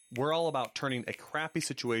We're all about turning a crappy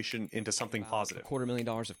situation into something positive.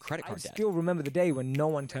 $250,000 of credit card debt. I still remember the day when no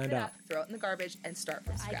one turned up. Throw it in the garbage and start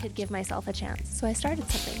from scratch. I could give myself a chance, so I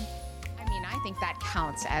started something. I mean, I think that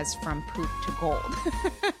counts as from poop to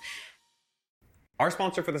gold. Our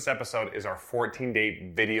sponsor for this episode is our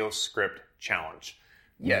 14-day video script challenge.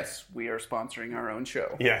 Yes, we are sponsoring our own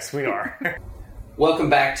show. Yes, we are. Welcome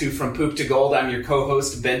back to From Poop to Gold. I'm your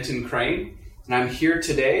co-host, Benton Crane, and I'm here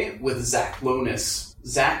today with Zach Lonis.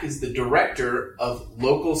 Zach is the director of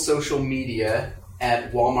local social media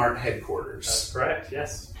at Walmart headquarters. That's correct,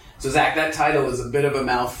 yes. So Zach, that title is a bit of a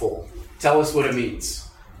mouthful. Tell us what it means.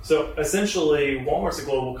 So essentially, Walmart's a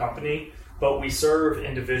global company, but we serve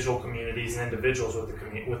individual communities and individuals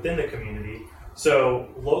within the community. So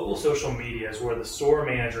local social media is where the store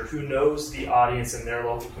manager who knows the audience in their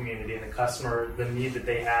local community and the customer, the need that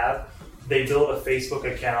they have, they build a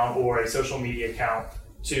Facebook account or a social media account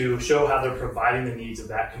to show how they're providing the needs of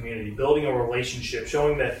that community, building a relationship,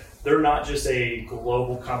 showing that they're not just a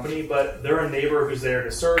global company, but they're a neighbor who's there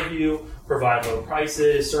to serve you, provide low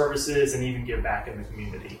prices, services, and even give back in the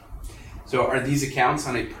community. So are these accounts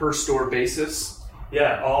on a per store basis?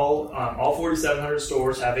 Yeah, all 4,700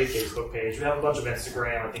 stores have a Facebook page. We have a bunch of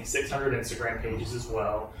Instagram, I think 600 Instagram pages as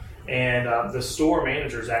well. And the store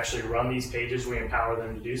managers actually run these pages. We empower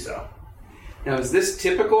them to do so. Now, is this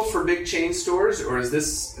typical for big chain stores, or is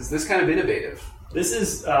this kind of innovative? This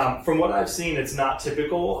is, from what I've seen, it's not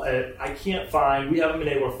typical. We haven't been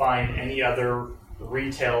able to find any other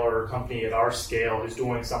retailer or company at our scale who's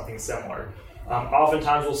doing something similar.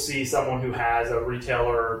 Oftentimes we'll see someone who has a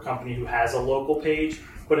retailer or company who has a local page,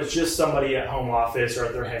 but it's just somebody at home office or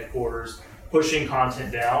at their headquarters pushing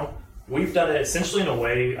content down. We've done it essentially in a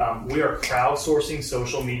way, we are crowdsourcing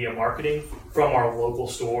social media marketing from our local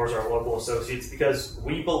stores, our local associates, because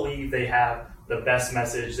we believe they have the best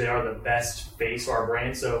message, they are the best face for our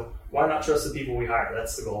brand, so why not trust the people we hire?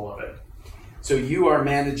 That's the goal of it. So you are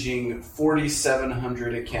managing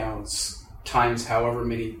 4,700 accounts times however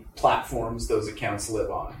many platforms those accounts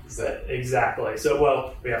live on. Is that exactly?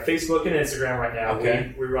 So, we have Facebook and Instagram right now.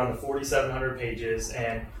 Okay. We run the 4,700 pages,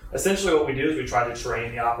 and essentially what we do is we try to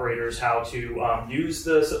train the operators how to use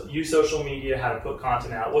social media, how to put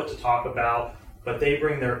content out, what to talk about, but they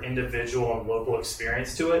bring their individual and local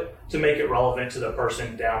experience to it to make it relevant to the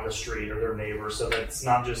person down the street or their neighbor, so that it's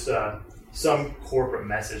not just some corporate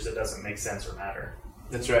message that doesn't make sense or matter.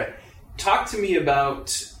 That's right. Talk to me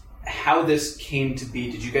about how this came to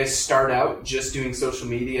be. Did you guys start out just doing social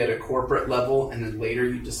media at a corporate level, and then later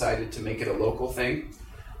you decided to make it a local thing?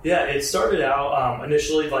 Yeah, it started out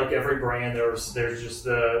initially like every brand. There's just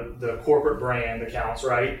the corporate brand accounts,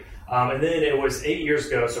 right? And then it was 8 years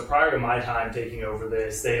ago, so prior to my time taking over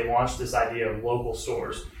this, they launched this idea of local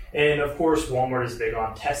stores. And of course, Walmart is big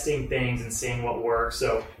on testing things and seeing what works.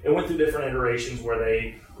 So it went through different iterations where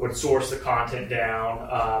they would source the content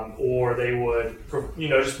down, or they would,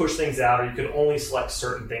 just push things out, or you could only select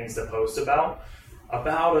certain things to post about.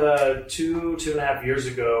 About 2.5 years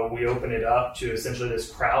ago, we opened it up to essentially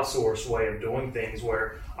this crowdsourced way of doing things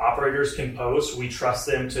where operators can post. We trust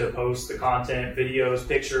them to post the content, videos,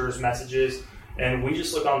 pictures, messages, and we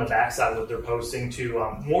just look on the backside of what they're posting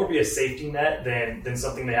to more be a safety net than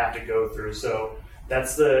something they have to go through. So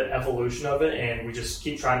that's the evolution of it, and we just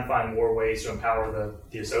keep trying to find more ways to empower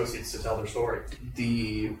the associates to tell their story.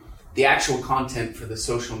 The actual content for the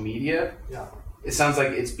social media, yeah. It sounds like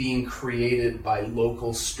it's being created by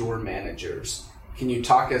local store managers. Can you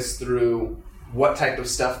talk us through what type of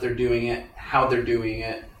stuff they're doing it, how they're doing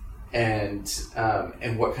it, and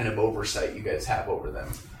what kind of oversight you guys have over them?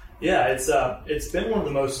 Yeah, it's been one of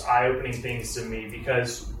the most eye-opening things to me,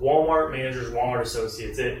 because Walmart managers, Walmart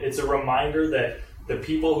associates, it's a reminder that the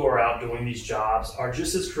people who are out doing these jobs are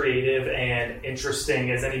just as creative and interesting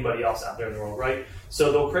as anybody else out there in the world, right?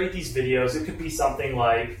 So they'll create these videos. It could be something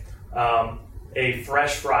like a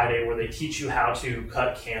Fresh Friday where they teach you how to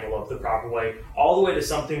cut cantaloupe the proper way, all the way to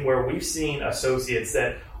something where we've seen associates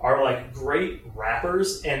that are like great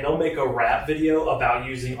rappers, and they'll make a rap video about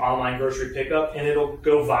using online grocery pickup, and it'll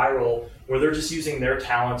go viral where they're just using their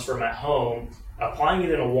talents from at home, applying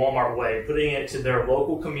it in a Walmart way, putting it to their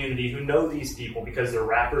local community who know these people because they're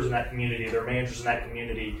rappers in that community, they're managers in that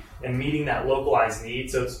community, and meeting that localized need.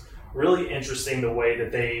 So it's really interesting the way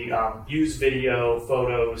that they use video,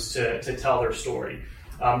 photos to tell their story.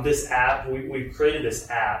 This app, we've created this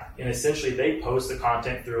app, and essentially they post the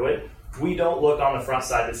content through it. We don't look on the front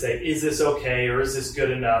side to say, is this okay or is this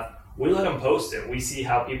good enough? We let them post it. We see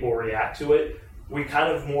how people react to it. We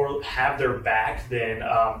kind of more have their back than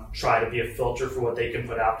try to be a filter for what they can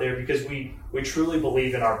put out there, because we truly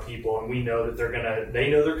believe in our people, and we know that they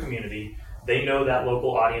know their community. They know that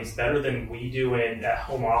local audience better than we do at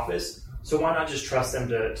home office. So why not just trust them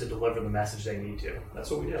to deliver the message they need to?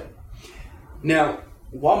 That's what we do. Now,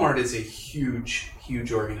 Walmart is a huge,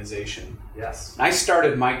 huge organization. Yes. I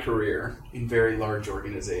started my career in very large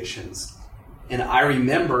organizations, and I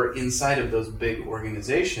remember inside of those big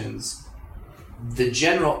organizations, the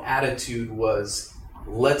general attitude was,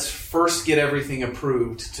 let's first get everything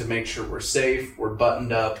approved to make sure we're safe, we're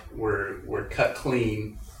buttoned up, we're cut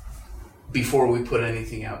clean before we put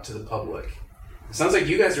anything out to the public. It sounds like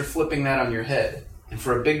you guys are flipping that on your head. And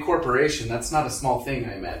for a big corporation, that's not a small thing,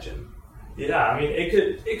 I imagine. Yeah, I mean,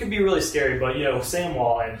 it could be really scary, but, Sam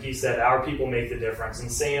Walton, he said, our people make the difference.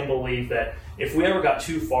 And Sam believed that if we ever got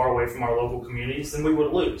too far away from our local communities, then we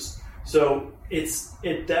would lose. So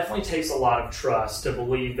it definitely takes a lot of trust to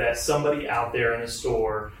believe that somebody out there in a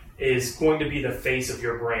store is going to be the face of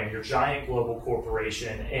your brand, your giant global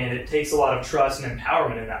corporation. And it takes a lot of trust and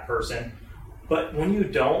empowerment in that person. But when you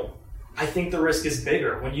don't, I think the risk is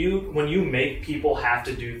bigger. When you make people have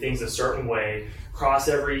to do things a certain way, cross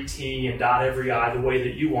every T and dot every I the way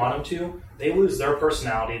that you want them to, they lose their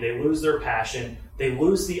personality, they lose their passion, they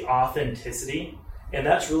lose the authenticity. And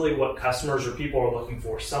that's really what customers or people are looking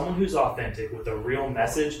for. Someone who's authentic with a real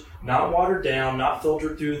message, not watered down, not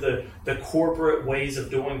filtered through the corporate ways of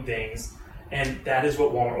doing things. And that is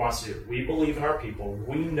what Walmart wants to do. We believe in our people.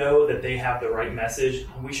 We know that they have the right message.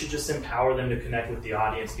 And we should just empower them to connect with the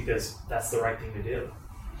audience because that's the right thing to do.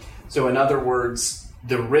 So in other words,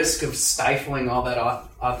 the risk of stifling all that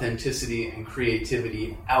authenticity and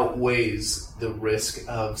creativity outweighs the risk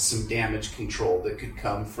of some damage control that could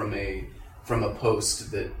come from a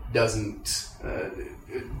post that doesn't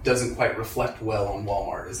quite reflect well on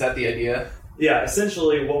Walmart. Is that the idea? Yeah,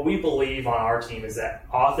 essentially what we believe on our team is that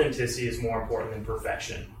authenticity is more important than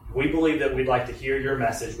perfection. We believe that we'd like to hear your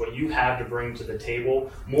message, what you have to bring to the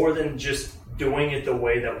table, more than just doing it the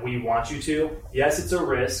way that we want you to. Yes, it's a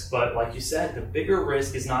risk, but like you said, the bigger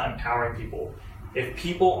risk is not empowering people. If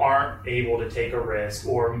people aren't able to take a risk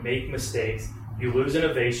or make mistakes, you lose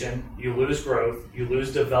innovation, you lose growth, you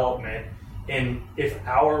lose development. And if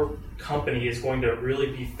our company is going to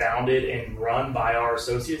really be founded and run by our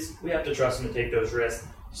associates, we have to trust them to take those risks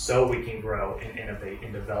so we can grow and innovate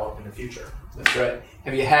and develop in the future. That's right.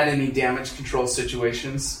 Have you had any damage control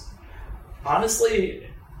situations? Honestly,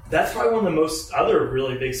 that's probably one of the most other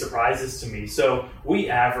really big surprises to me. So we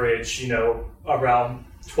average, around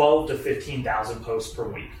 12 to 15,000 posts per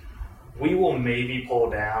week. We will maybe pull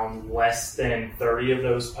down less than 30 of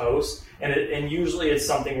those posts. And usually it's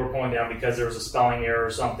something we're pulling down because there was a spelling error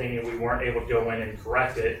or something and we weren't able to go in and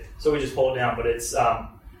correct it. So we just pull it down. But it's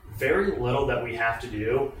very little that we have to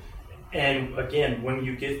do. And again, when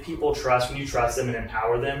you give people trust, when you trust them and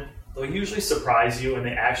empower them, they'll usually surprise you and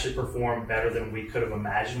they actually perform better than we could have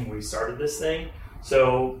imagined when we started this thing.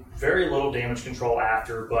 So very little damage control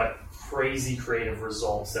after, but crazy creative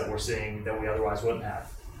results that we're seeing that we otherwise wouldn't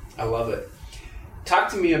have. I love it.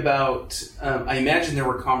 Talk to me about, I imagine there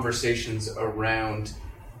were conversations around,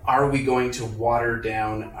 are we going to water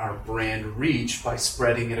down our brand reach by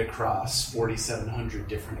spreading it across 4,700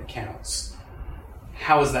 different accounts?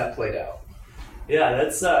 How has that played out? Yeah,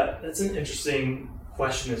 that's an interesting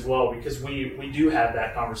question as well, because we do have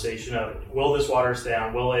that conversation of, will this water us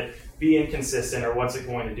down? Will it be inconsistent, or what's it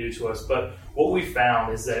going to do to us? But what we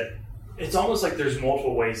found is that it's almost like there's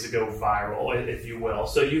multiple ways to go viral, if you will.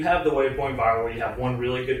 So you have the way of going viral where you have one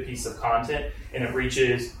really good piece of content and it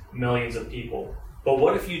reaches millions of people. But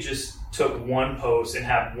what if you just took one post and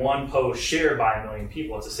had one post shared by 1 million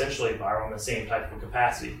people? It's essentially viral in the same type of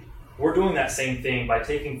capacity. We're doing that same thing by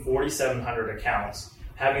taking 4,700 accounts,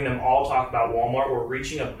 having them all talk about Walmart. We're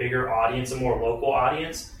reaching a bigger audience, a more local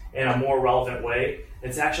audience, in a more relevant way.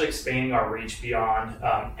 It's actually expanding our reach beyond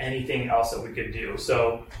anything else that we could do.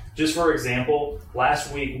 So just for example,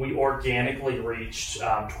 last week we organically reached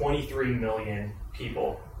 23 million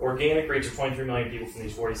people. Organic reach of 23 million people from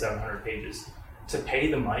these 4,700 pages. To pay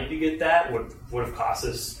the money to get that would have cost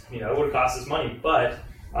us, money. But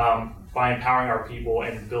by empowering our people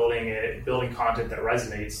and building content that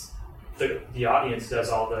resonates, the audience does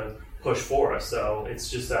all the push for us. So it's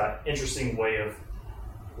just an interesting way of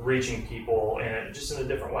reaching people just in a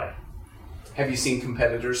different way. Have you seen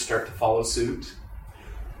competitors start to follow suit?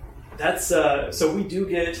 That's so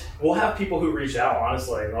we'll have people who reach out,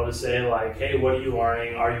 honestly. They'll just say like, hey, what are you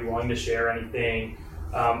learning? Are you willing to share anything?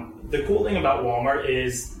 The cool thing about Walmart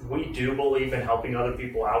is we do believe in helping other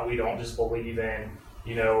people out. We don't just believe in,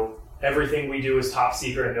 everything we do is top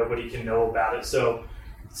secret and nobody can know about it. So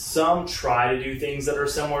some try to do things that are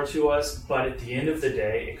similar to us, but at the end of the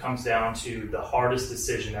day, it comes down to the hardest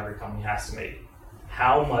decision every company has to make.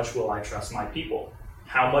 how much will I trust my people?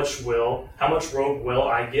 How much rope will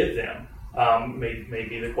I give them? May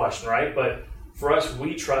be the question, right? But for us,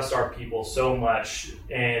 we trust our people so much,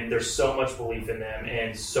 and there's so much belief in them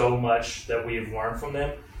and so much that we have learned from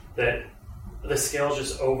them that the scale's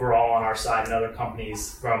just overall on our side, and other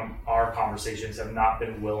companies from our conversations have not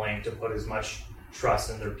been willing to put as much trust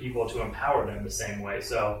in their people to empower them the same way.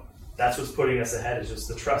 So that's what's putting us ahead, is just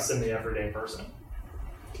the trust in the everyday person.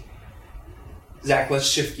 Zach, let's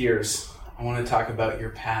shift gears. I want to talk about your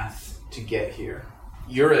path to get here.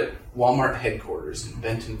 You're at Walmart headquarters in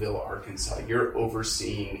Bentonville, Arkansas. You're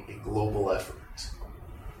overseeing a global effort.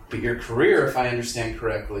 But your career, if I understand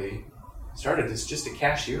correctly, started as just a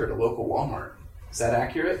cashier at a local Walmart. Is that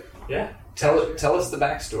accurate? Yeah. Tell us the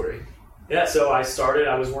backstory. Yeah, so I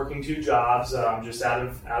was working 2 jobs, just out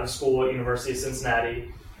of school at University of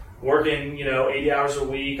Cincinnati, working, 80 hours a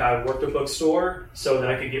week. I worked a bookstore so that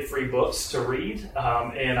I could get free books to read,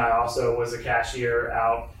 and I also was a cashier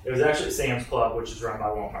it was actually Sam's Club, which is run by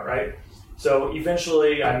Walmart, right? So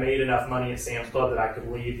eventually I made enough money at Sam's Club that I could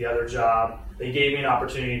leave the other job. They gave me an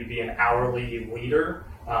opportunity to be an hourly leader,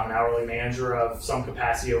 an hourly manager of some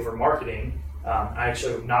capacity over marketing. I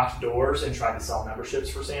actually knocked doors and tried to sell memberships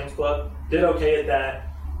for Sam's Club. Did okay at that.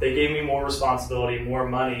 They gave me more responsibility, more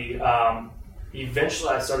money. Eventually,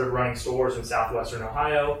 I started running stores in southwestern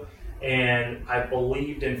Ohio, and I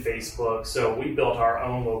believed in Facebook. So we built our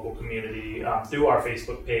own local community through our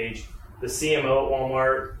Facebook page. The CMO at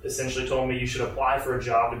Walmart essentially told me you should apply for a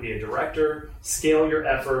job to be a director, scale your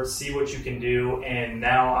efforts, see what you can do. And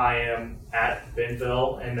now I am at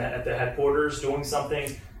Bentonville and at the headquarters doing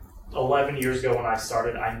something 11 years ago when I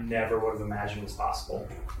started I never would have imagined was possible.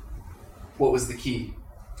 What was the key?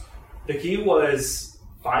 The key was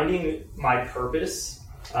finding my purpose.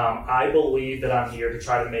 I believe that I'm here to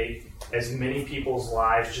try to make as many people's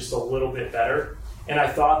lives just a little bit better. And I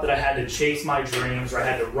thought that I had to chase my dreams, or I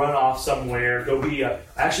had to run off somewhere, I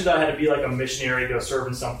actually thought I had to be like a missionary, go serve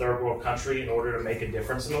in some third world country in order to make a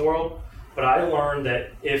difference in the world. But I learned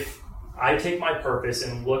that if I take my purpose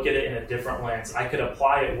and look at it in a different lens, I could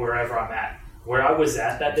apply it wherever I'm at. Where I was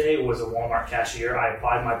at that day was a Walmart cashier. I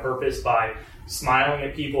applied my purpose by smiling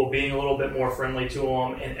at people, being a little bit more friendly to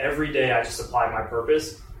them, and every day I just applied my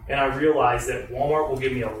purpose. And I realized that Walmart will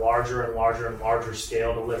give me a larger and larger and larger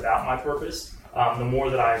scale to live out my purpose, the more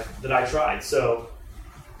that I tried. So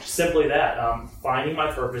simply that, finding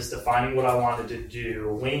my purpose, defining what I wanted to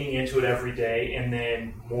do, leaning into it every day, and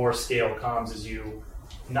then more scale comes as you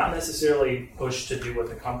not necessarily push to do what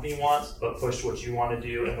the company wants, but push to what you want to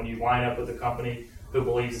do. And when you line up with a company who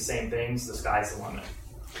believes the same things, the sky's the limit.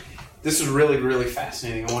 This is really, really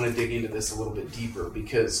fascinating. I want to dig into this a little bit deeper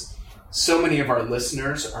because so many of our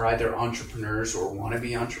listeners are either entrepreneurs or want to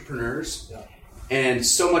be entrepreneurs. Yeah. And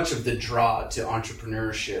so much of the draw to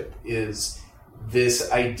entrepreneurship is this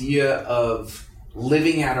idea of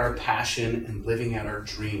living out our passion and living out our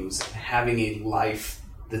dreams and having a life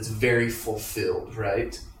that's very fulfilled,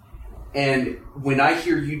 right? And when I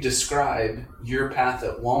hear you describe your path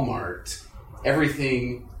at Walmart,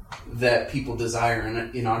 everything that people desire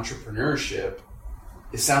in entrepreneurship,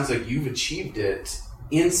 it sounds like you've achieved it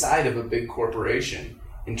inside of a big corporation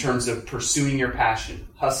in terms of pursuing your passion,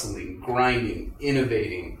 hustling, grinding,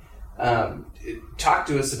 innovating. Talk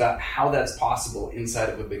to us about how that's possible inside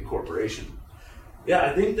of a big corporation. Yeah,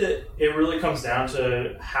 I think that it really comes down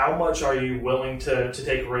to how much are you willing to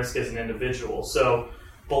take risk as an individual. So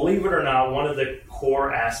believe it or not, one of the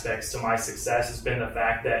core aspects to my success has been the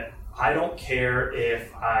fact that I don't care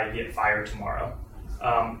if I get fired tomorrow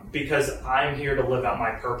because I'm here to live out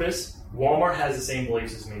my purpose. Walmart has the same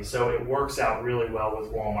beliefs as me, so it works out really well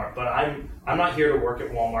with Walmart. But I'm not here to work at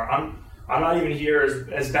Walmart. I'm not even here,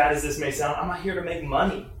 as bad as this may sound, I'm not here to make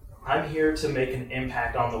money. I'm here to make an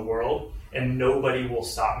impact on the world, and nobody will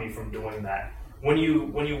stop me from doing that. When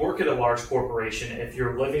you work at a large corporation, if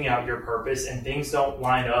you're living out your purpose and things don't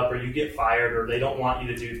line up, or you get fired, or they don't want you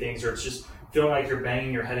to do things, or it's just feeling like you're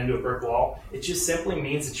banging your head into a brick wall, it just simply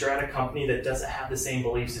means that you're at a company that doesn't have the same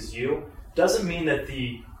beliefs as you. Doesn't mean that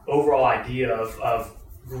the overall idea of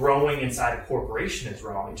growing inside a corporation is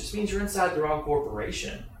wrong. It just means you're inside the wrong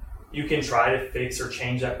corporation. You can try to fix or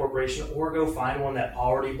change that corporation, or go find one that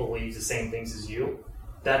already believes the same things as you.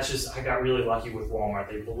 I got really lucky with Walmart.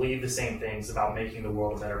 They believe the same things about making the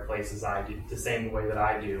world a better place as I do, the same way that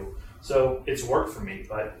I do. So it's worked for me,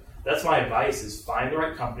 but that's my advice, is find the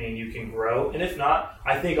right company and you can grow. And if not,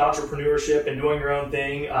 I think entrepreneurship and doing your own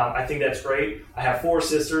thing, I think that's great. I have 4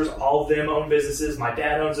 sisters, all of them own businesses. My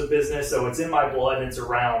dad owns a business, so it's in my blood and it's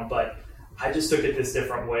around, but I just took it this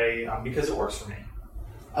different way because it works for me.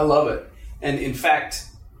 I love it. And in fact,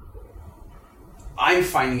 I'm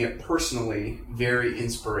finding it personally very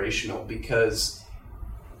inspirational because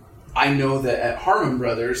I know that at Harmon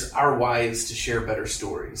Brothers, our why is to share better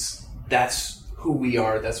stories. That's who we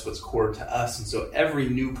are. That's what's core to us. And so every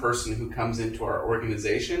new person who comes into our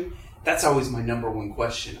organization, that's always my number one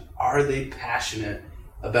question. Are they passionate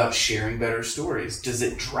about sharing better stories? Does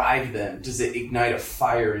it drive them? Does it ignite a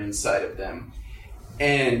fire inside of them?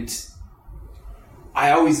 And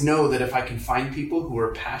I always know that if I can find people who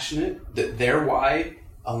are passionate, that their why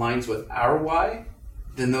aligns with our why,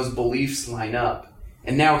 then those beliefs line up.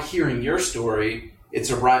 And now hearing your story, it's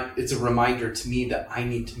a reminder to me that I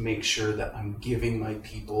need to make sure that I'm giving my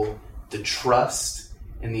people the trust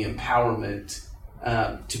and the empowerment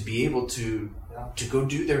to be able to go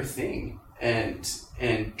do their thing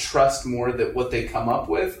and trust more that what they come up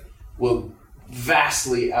with will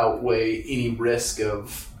vastly outweigh any risk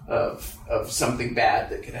of something bad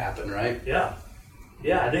that could happen, right? Yeah,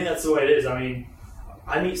 I think that's the way it is. I mean,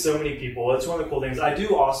 I meet so many people. It's one of the cool things. I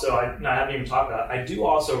do also, I haven't even talked about it, I do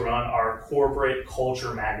also run our corporate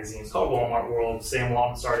culture magazine. It's called Walmart World. Sam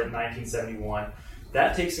Walton started in 1971.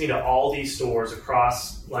 That takes me to all these stores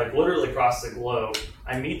across, like literally across the globe.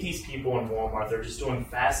 I meet these people in Walmart. They're just doing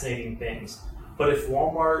fascinating things. But if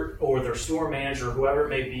Walmart or their store manager, whoever it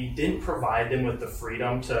may be, didn't provide them with the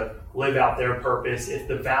freedom to live out their purpose, if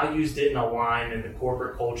the values didn't align in the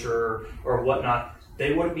corporate culture or whatnot,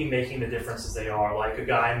 they wouldn't be making the differences they are. Like a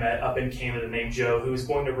guy I met up in Canada named Joe who's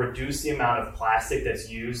going to reduce the amount of plastic that's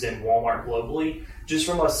used in Walmart globally just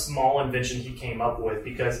from a small invention he came up with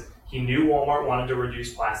because he knew Walmart wanted to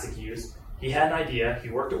reduce plastic use. He had an idea. He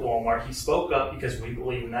worked at Walmart. He spoke up because we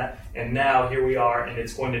believe in that. And now here we are, and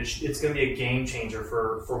it's going to be a game changer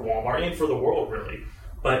for Walmart and for the world, really.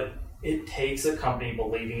 But it takes a company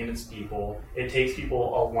believing in its people. It takes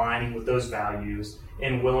people aligning with those values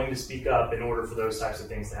and willing to speak up in order for those types of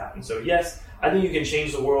things to happen. So yes, I think you can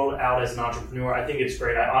change the world out as an entrepreneur. I think it's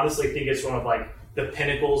great. I honestly think it's one of like the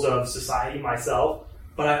pinnacles of society myself.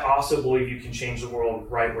 But I also believe you can change the world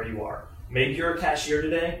right where you are. Maybe you're a cashier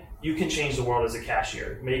today. You can change the world as a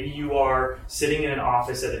cashier. Maybe you are sitting in an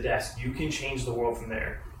office at a desk. You can change the world from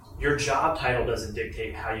there. Your job title doesn't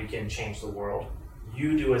dictate how you can change the world.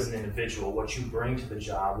 You do as an individual, what you bring to the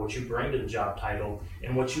job, what you bring to the job title,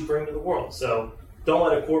 and what you bring to the world. So don't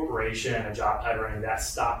let a corporation, a job title, or any of that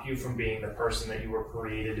stop you from being the person that you were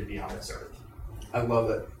created to be on this earth. I love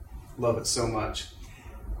it. Love it so much.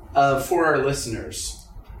 For our listeners,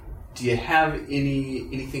 do you have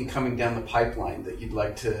anything coming down the pipeline that you'd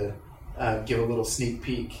like to give a little sneak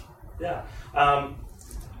peek? Yeah.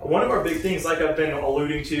 One of our big things, like I've been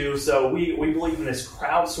alluding to, so we believe in this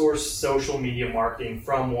crowdsourced social media marketing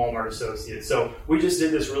from Walmart Associates. So we just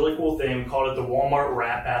did this really cool thing. We called it the Walmart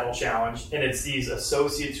Rap Battle Challenge. And it's these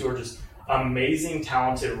associates who are just amazing,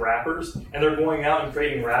 talented rappers. And they're going out and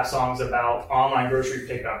creating rap songs about online grocery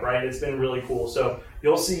pickup, right? It's been really cool. So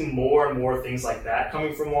you'll see more and more things like that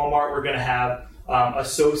coming from Walmart. We're going to have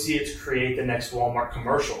associates create the next Walmart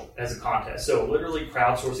commercial as a contest. So literally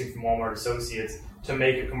crowdsourcing from Walmart Associates to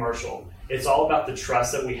make a commercial. It's all about the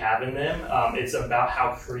trust that we have in them. It's about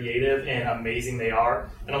how creative and amazing they are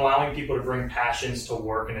and allowing people to bring passions to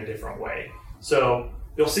work in a different way. So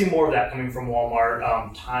you'll see more of that coming from Walmart,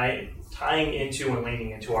 tying into and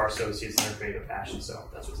leaning into our associates and their creative passion. So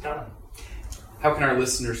that's what's coming. How can our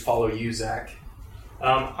listeners follow you, Zach?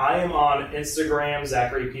 I am on Instagram,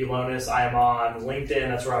 Zachary P. Lonis. I am on LinkedIn.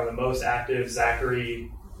 That's where I'm the most active.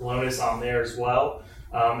 Zachary Lonis on there as well.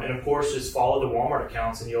 And of course, just follow the Walmart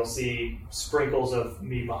accounts and you'll see sprinkles of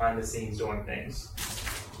me behind the scenes doing things.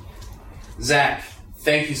 Zach,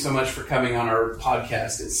 thank you so much for coming on our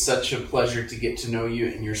podcast. It's such a pleasure to get to know you,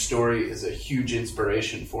 and your story is a huge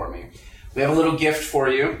inspiration for me. We have a little gift for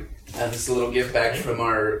you. This is a little gift bag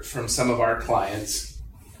from some of our clients.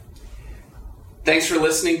 Thanks for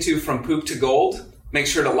listening to From Poop to Gold. Make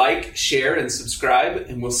sure to like, share, and subscribe,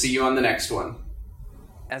 and we'll see you on the next one.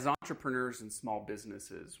 As entrepreneurs and small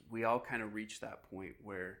businesses, we all kind of reach that point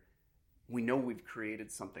where we know we've created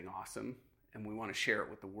something awesome and we want to share it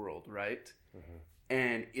with the world, right? Mm-hmm.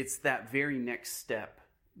 And it's that very next step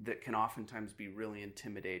that can oftentimes be really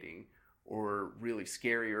intimidating or really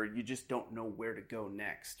scary, or you just don't know where to go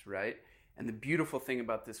next, right? And the beautiful thing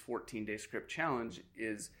about this 14-day script challenge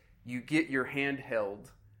is you get your hand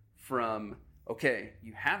held from, okay,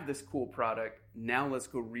 you have this cool product, now let's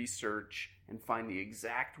go research and find the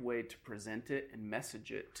exact way to present it and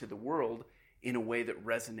message it to the world in a way that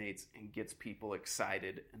resonates and gets people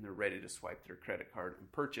excited and they're ready to swipe their credit card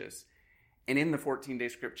and purchase. And in the 14-day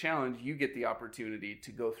script challenge, you get the opportunity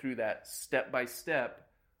to go through that step by step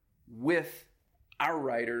with our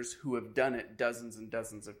writers who have done it dozens and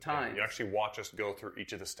dozens of times. You actually watch us go through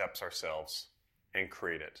each of the steps ourselves and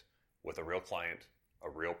create it with a real client, a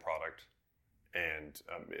real product, and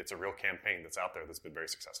it's a real campaign that's out there that's been very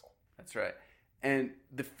successful. That's right. And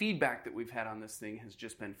the feedback that we've had on this thing has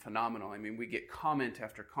just been phenomenal. I mean, we get comment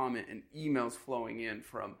after comment and emails flowing in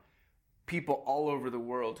from people all over the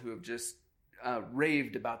world who have just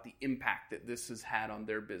raved about the impact that this has had on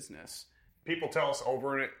their business. People tell us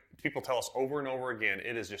over and over again,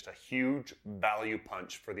 it is just a huge value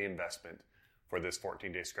punch for the investment for this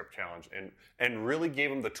 14-day script challenge, and really gave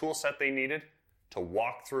them the tool set they needed to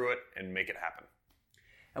walk through it and make it happen.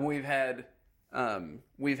 And we've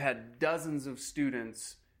had dozens of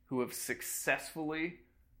students who have successfully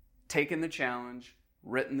taken the challenge,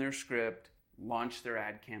 written their script, launched their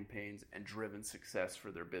ad campaigns, and driven success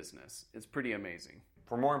for their business. It's pretty amazing.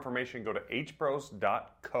 For more information, go to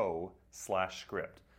hbros.co/script.